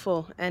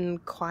beautiful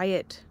and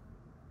quiet.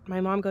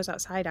 My mom goes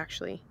outside,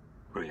 actually.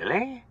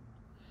 Really?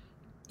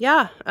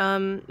 Yeah,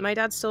 my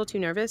dad's still too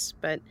nervous,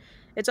 but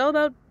it's all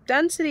about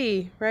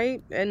density,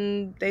 right?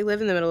 And they live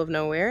in the middle of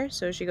nowhere,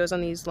 so she goes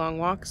on these long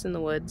walks in the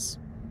woods.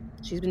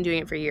 She's been doing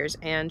it for years,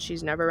 and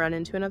she's never run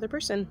into another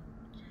person.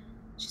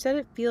 She said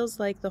it feels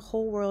like the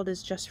whole world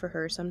is just for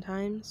her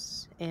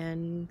sometimes,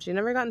 and she's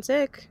never gotten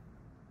sick.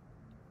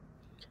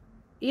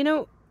 You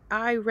know,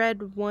 I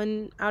read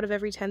 1 out of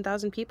every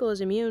 10,000 people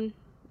is immune.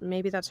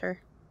 Maybe that's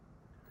her.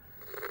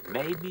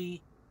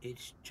 Maybe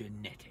it's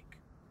genetic.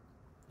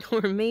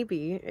 Or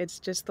maybe it's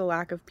just the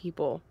lack of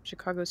people.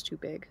 Chicago's too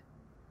big.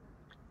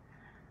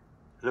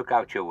 Look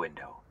out your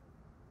window.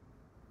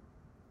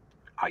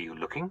 Are you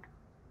looking?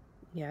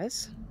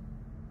 Yes.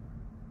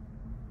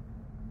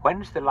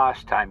 When's the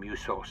last time you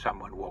saw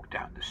someone walk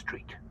down the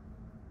street?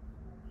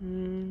 I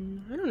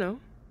don't know.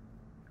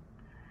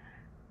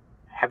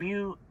 Have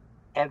you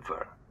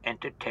ever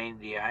entertained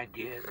the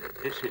idea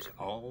that this is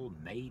all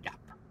made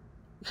up?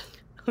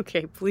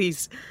 Okay,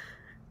 please.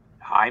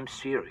 I'm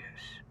serious.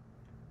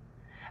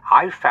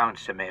 I've found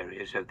some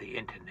areas of the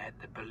internet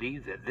that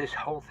believe that this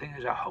whole thing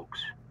is a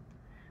hoax,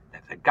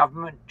 that the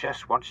government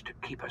just wants to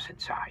keep us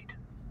inside.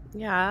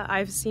 Yeah,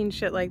 I've seen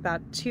shit like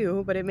that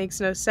too, but it makes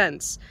no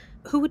sense.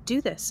 Who would do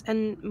this?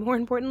 And more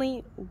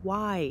importantly,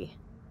 why?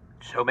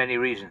 So many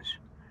reasons.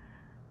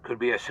 Could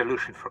be a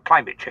solution for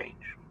climate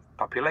change,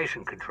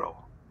 population control,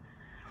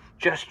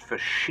 just for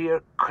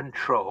sheer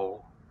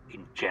control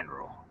in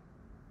general.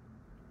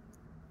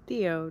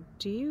 Theo,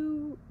 do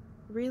you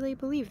really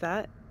believe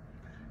that?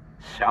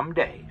 Some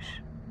days.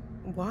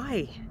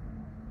 Why?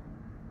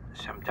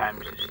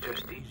 Sometimes it's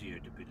just easier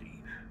to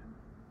believe.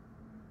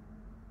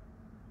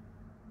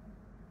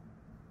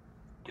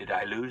 Did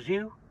I lose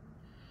you?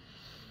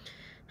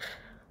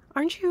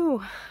 Aren't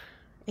you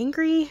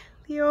angry,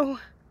 Theo?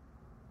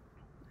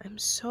 I'm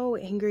so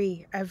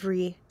angry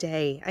every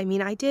day. I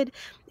mean, I did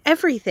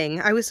everything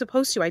I was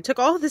supposed to. I took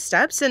all the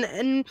steps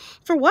and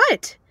for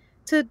what?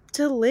 To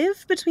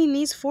live between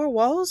these 4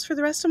 walls for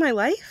the rest of my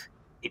life?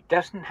 It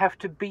doesn't have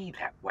to be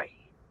that way.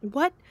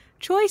 What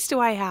choice do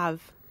I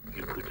have?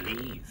 You could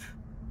leave.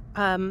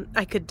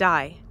 I could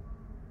die.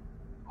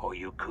 Or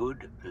you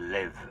could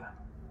live.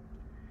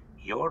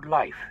 Your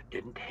life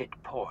didn't hit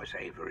pause,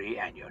 Avery,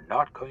 and you're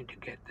not going to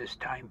get this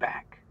time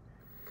back.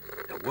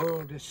 The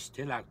world is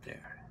still out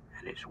there,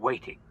 and it's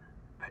waiting,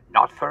 but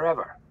not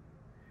forever.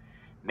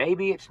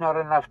 Maybe it's not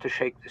enough to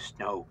shake the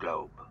snow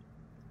globe.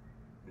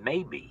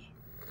 Maybe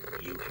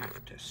you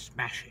have to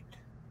smash it.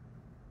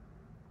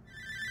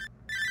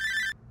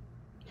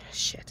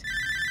 Shit.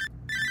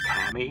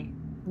 Tammy?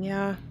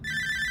 Yeah.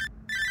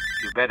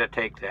 You better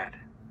take that.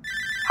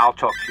 I'll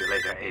talk to you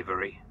later,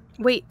 Avery.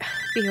 Wait,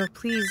 Theo,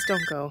 please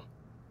don't go.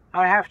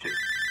 I have to.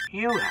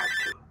 You have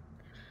to.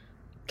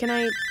 Can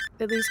I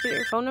at least get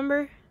your phone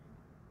number?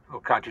 Oh,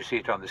 can't you see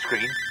it on the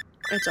screen?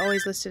 It's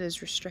always listed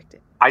as restricted.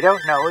 I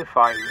don't know if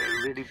I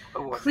really...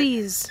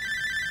 Please.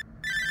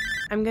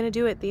 I'm gonna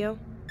do it, Theo.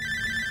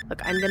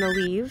 Look, I'm gonna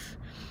leave,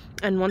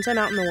 and once I'm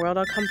out in the world,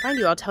 I'll come find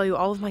you. I'll tell you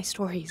all of my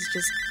stories.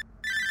 Just...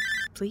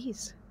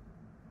 please.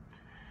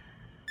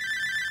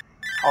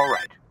 All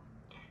right.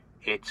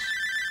 It's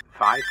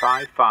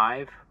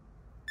 555-111-41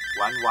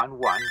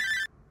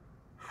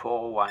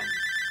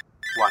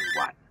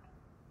 11.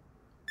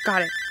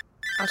 Got it.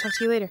 I'll talk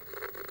to you later.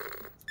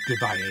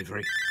 Goodbye,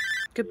 Avery.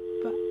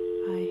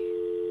 Goodbye.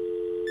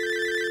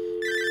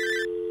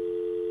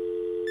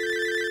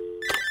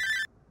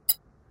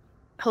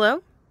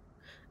 Hello?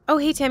 Oh,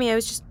 hey, Tammy, I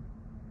was just...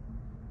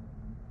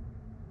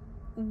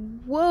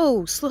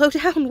 Whoa, slow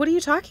down. What are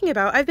you talking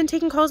about? I've been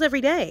taking calls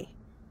every day.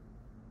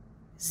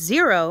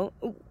 0?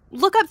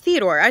 Look up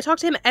Theodore. I talk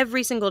to him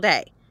every single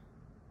day.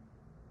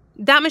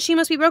 That machine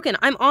must be broken.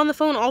 I'm on the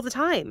phone all the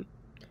time.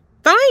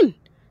 Fine.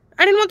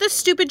 I didn't want this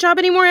stupid job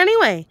anymore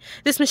anyway.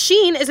 This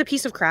machine is a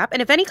piece of crap,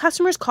 and if any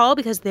customers call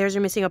because theirs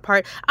are missing a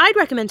part, I'd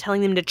recommend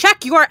telling them to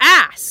check your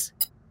ass.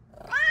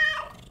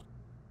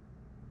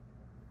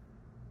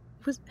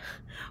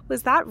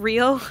 Was that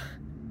real?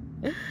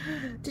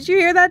 Did you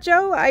hear that,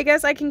 Joe? I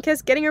guess I can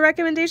kiss getting a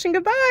recommendation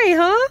goodbye,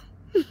 huh?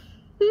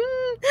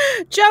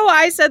 Joe,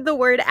 I said the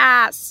word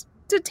ass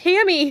to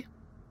Tammy.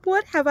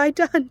 What have I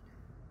done?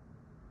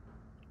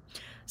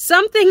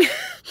 Something.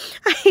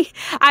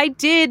 I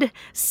did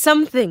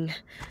something.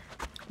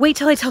 Wait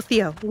till I tell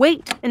Theo.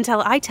 Wait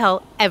until I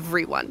tell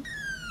everyone.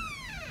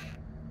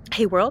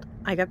 Hey, world,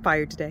 I got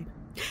fired today.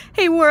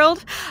 Hey,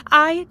 world,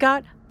 I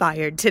got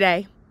fired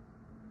today.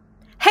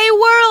 Hey,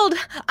 world,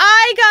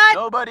 I got...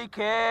 Nobody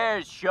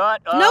cares.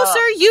 Shut up. No,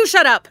 sir, you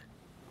shut up.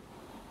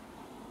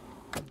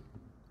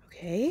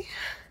 Okay.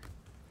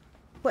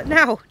 What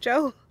now,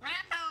 Joe?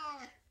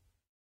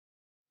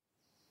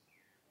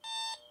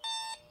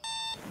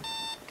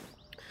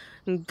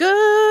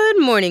 Good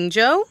morning,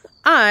 Joe.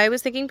 I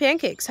was thinking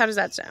pancakes. How does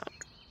that sound?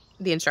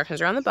 The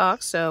instructions are on the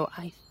box, so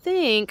I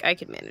think I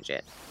could manage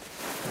it.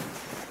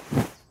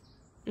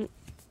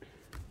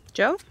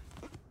 Joe?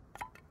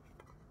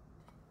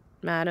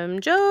 Madame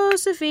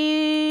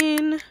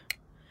Josephine.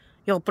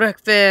 Your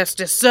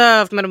breakfast is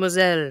served,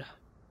 mademoiselle.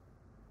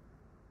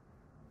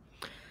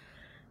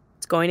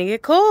 It's going to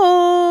get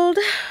cold.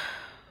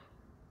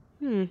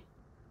 Where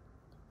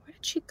did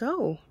she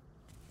go?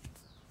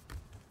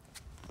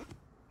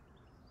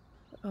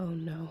 Oh,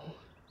 no.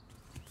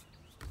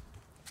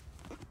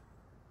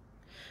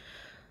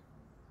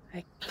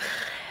 I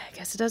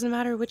guess it doesn't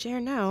matter which air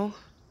now.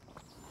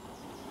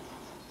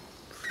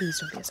 Please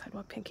don't be a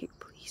sidewalk pancake.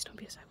 Please don't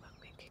be a sidewalk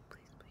pancake.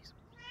 Please, please.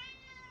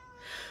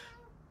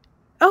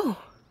 Oh,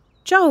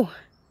 Joe.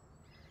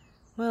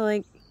 Well,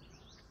 I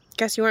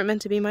guess you weren't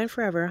meant to be mine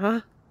forever,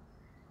 huh?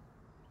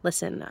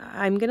 Listen,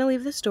 I'm gonna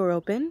leave this door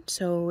open,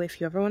 so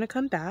if you ever want to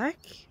come back,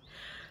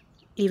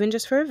 even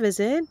just for a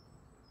visit,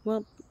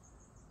 well,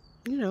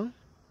 you know.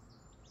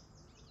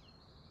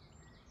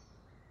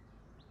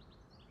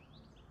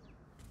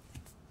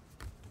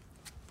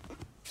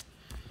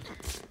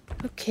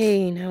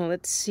 Okay, now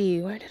let's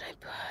see. Where did I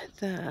put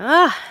that?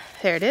 Ah,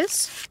 there it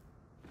is.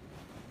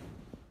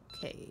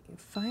 Okay,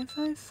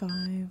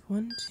 555-12.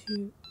 The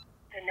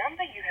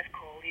number you have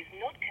called is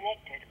not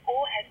connected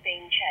or has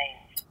been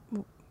changed.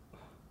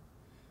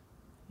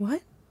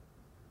 What?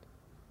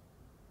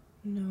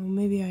 No,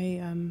 maybe I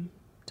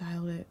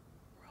dialed it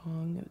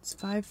wrong. It's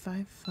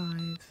 555.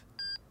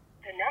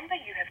 The number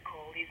you have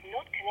called is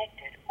not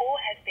connected or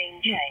has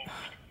been changed.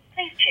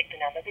 Please check the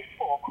number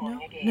before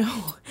calling again.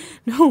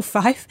 No,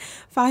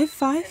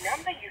 555. The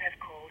number you have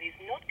called is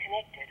not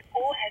connected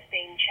or has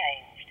been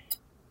changed.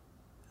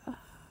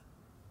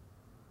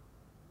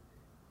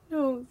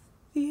 No,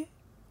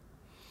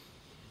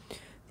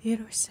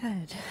 Theodore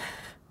said.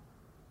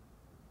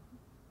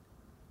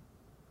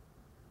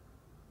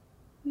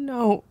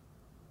 No.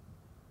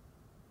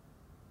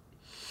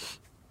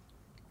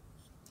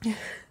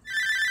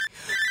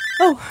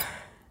 Oh.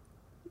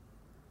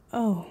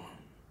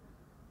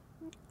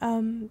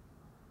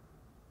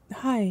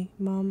 Hi,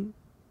 Mom.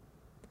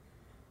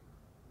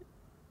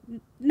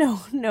 No,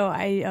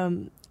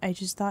 I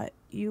just thought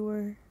you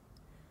were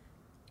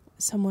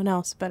someone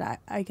else, but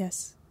I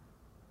guess,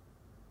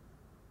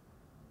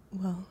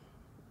 well,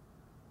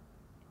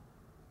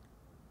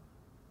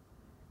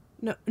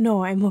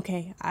 no, I'm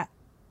okay.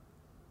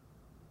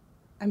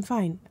 I'm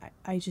fine.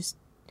 I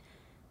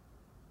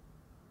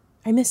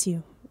miss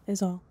you,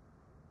 is all.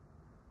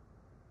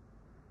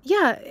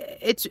 Yeah,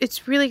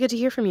 it's really good to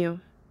hear from you.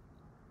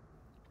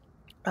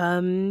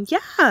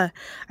 Yeah,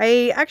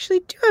 I actually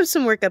do have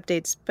some work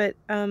updates, but,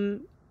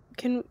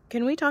 can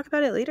we talk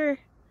about it later?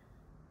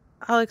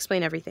 I'll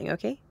explain everything,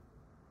 okay?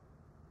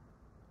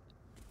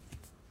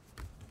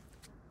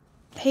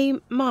 Hey,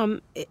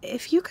 Mom,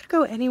 if you could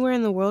go anywhere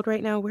in the world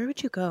right now, where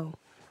would you go?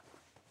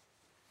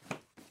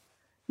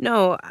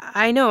 No,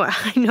 I know,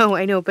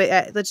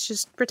 but let's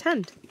just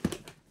pretend.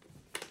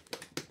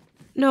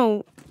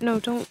 No,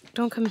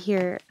 don't come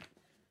here.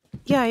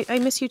 Yeah, I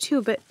miss you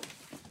too, but...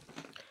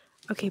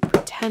 Okay,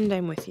 pretend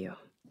I'm with you.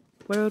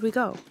 Where would we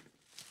go?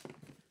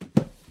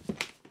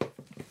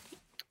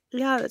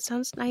 Yeah, that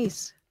sounds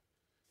nice.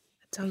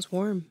 That sounds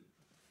warm.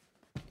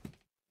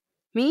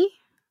 Me?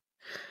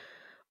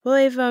 Well,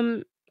 I've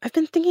been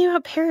thinking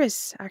about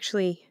Paris,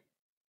 actually.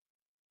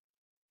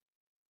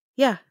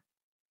 Yeah.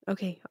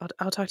 Okay,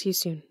 I'll talk to you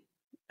soon.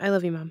 I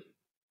love you, Mom.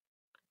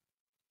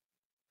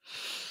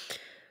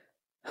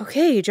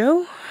 Okay,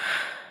 Joe.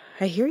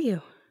 I hear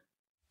you.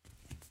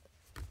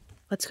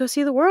 Let's go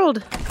see the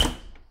world.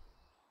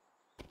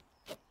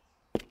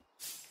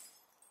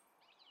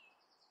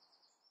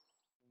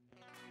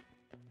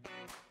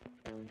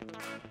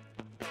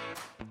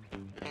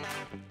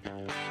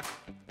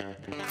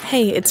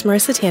 Hey, it's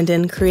Marissa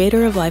Tandon,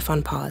 creator of Life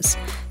on Pause.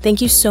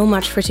 Thank you so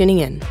much for tuning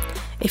in.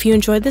 If you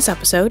enjoyed this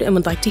episode and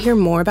would like to hear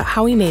more about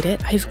how we made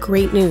it, I have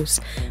great news.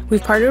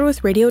 We've partnered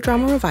with Radio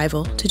Drama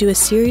Revival to do a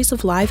series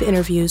of live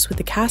interviews with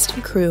the cast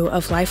and crew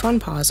of Life on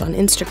Pause on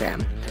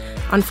Instagram.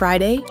 On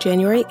Friday,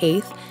 January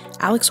 8th,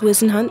 Alex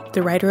Wisenhunt,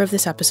 the writer of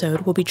this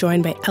episode, will be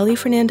joined by Ellie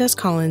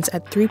Fernandez-Collins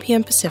at 3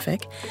 p.m.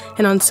 Pacific,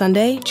 and on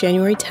Sunday,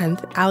 January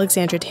 10th,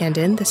 Alexandra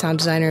Tandon, the sound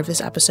designer of this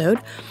episode,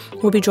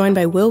 will be joined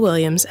by Will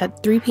Williams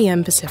at 3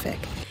 p.m. Pacific.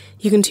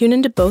 You can tune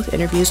into both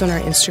interviews on our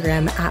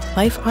Instagram at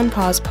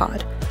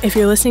LifeOnPausePod. If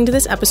you're listening to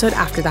this episode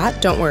after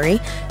that, don't worry.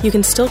 You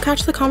can still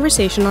catch the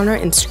conversation on our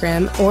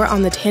Instagram or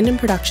on the Tandon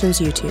Productions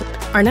YouTube.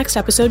 Our next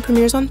episode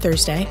premieres on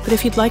Thursday, but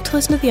if you'd like to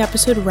listen to the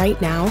episode right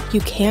now,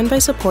 you can by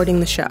supporting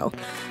the show.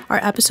 Our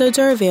episodes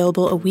are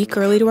available a week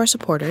early to our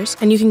supporters,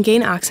 and you can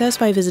gain access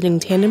by visiting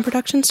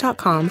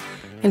tandonproductions.com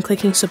and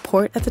clicking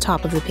support at the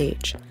top of the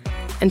page.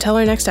 Until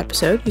our next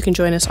episode, you can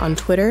join us on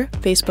Twitter,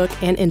 Facebook,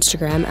 and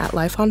Instagram at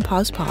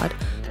LifeOnPausePod.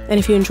 And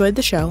if you enjoyed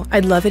the show,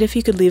 I'd love it if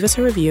you could leave us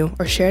a review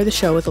or share the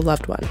show with a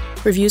loved one.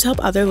 Reviews help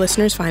other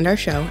listeners find our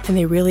show, and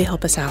they really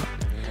help us out.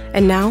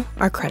 And now,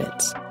 our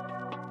credits.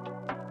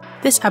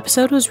 This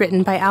episode was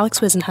written by Alex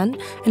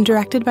Wisenhunt and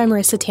directed by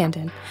Marissa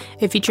Tandon.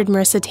 It featured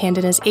Marissa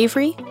Tandon as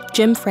Avery,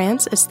 Jim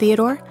France as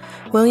Theodore,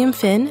 William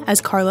Finn as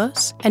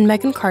Carlos, and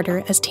Megan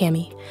Carter as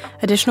Tammy.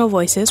 Additional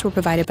voices were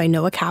provided by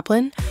Noah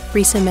Kaplan,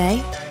 Risa May,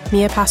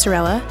 Mia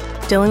Passarella,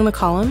 Dylan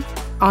McCollum,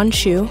 On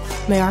Shu,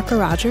 Mayarka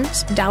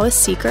Rogers, Dallas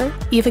Seeker,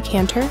 Eva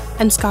Cantor,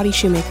 and Scotty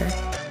Shoemaker.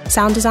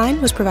 Sound design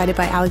was provided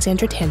by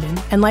Alexandra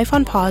Tandon, and Life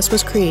on Pause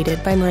was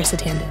created by Marissa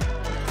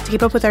Tandon. To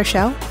keep up with our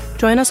show,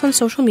 join us on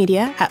social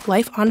media at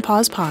Life on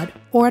Pause Pod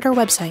or at our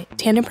website,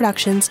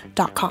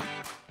 tandonproductions.com.